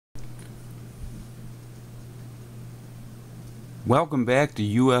Welcome back to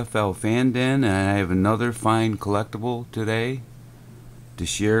UFL Fan Den, and I have another fine collectible today to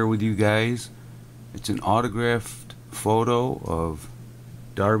share with you guys. It's an autographed photo of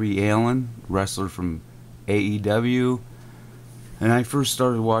Darby Allin, wrestler from AEW, and I first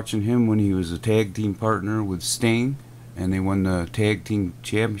started watching him when he was a tag team partner with Sting, and they won the tag team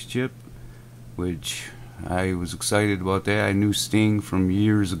championship, which I was excited about that. I knew Sting from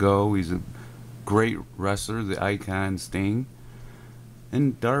years ago. He's a great wrestler, the icon Sting.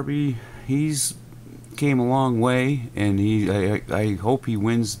 And Darby, he's came a long way, and I hope he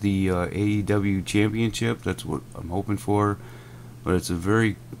wins the AEW championship. That's what I'm hoping for. But it's a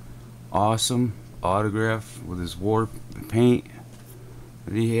very awesome autograph with his war paint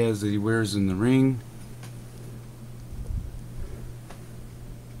that he wears in the ring.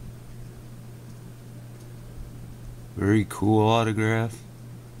 Very cool autograph.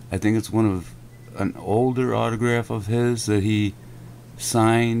 I think it's an older autograph of his that he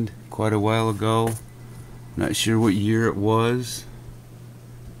signed quite a while ago. Not sure what year it was.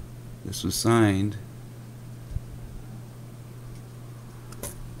 This was signed.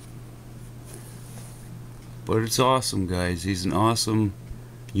 But it's awesome, guys. He's an awesome,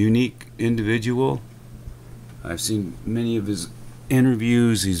 unique individual. I've seen many of his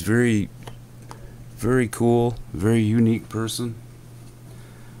interviews. He's very, very cool, very unique person.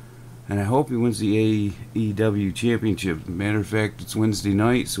 And I hope he wins the AEW championship. Matter of fact, it's Wednesday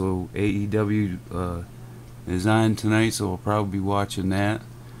night, so AEW is on tonight, so I'll probably be watching that.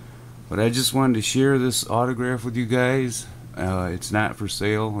 But I just wanted to share this autograph with you guys. It's not for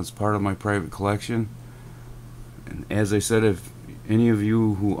sale. It's part of my private collection. And as I said, if any of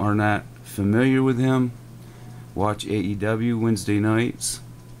you who are not familiar with him, watch AEW Wednesday nights,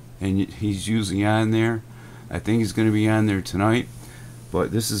 and he's usually on there. I think he's going to be on there tonight.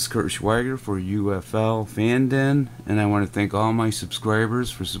 But this is Kurt Schweiger for UFL Fan Den, and I want to thank all my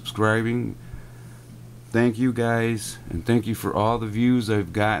subscribers for subscribing. Thank you guys, and thank you for all the views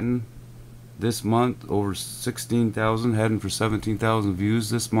I've gotten this month. Over 16,000, heading for 17,000 views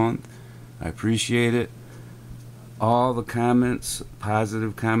this month. I appreciate it. All the comments,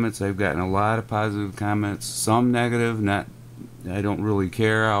 positive comments, I've gotten a lot of positive comments. Some negative, I don't really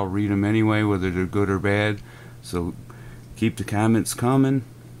care. I'll read them anyway, whether they're good or bad. So keep the comments coming.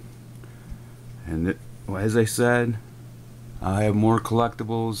 And as I said, I have more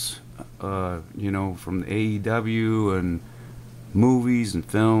collectibles, from the AEW and movies and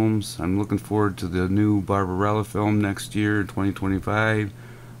films. I'm looking forward to the new Barbarella film next year, 2025.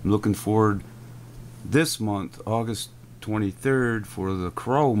 I'm looking forward this month, August 23rd, for the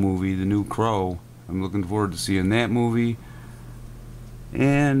Crow movie, the new Crow. I'm looking forward to seeing that movie.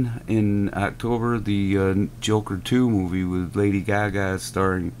 And in October, the Joker 2 movie with Lady Gaga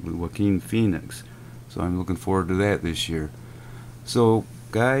starring Joaquin Phoenix. So I'm looking forward to that this year. So,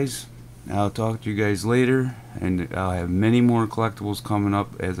 guys, I'll talk to you guys later. And I'll have many more collectibles coming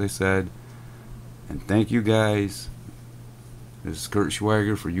up, as I said. And thank you, guys. This is Kurt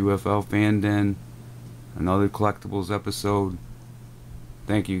Schweiger for UFL Fan Den. Another collectibles episode.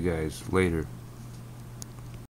 Thank you, guys. Later.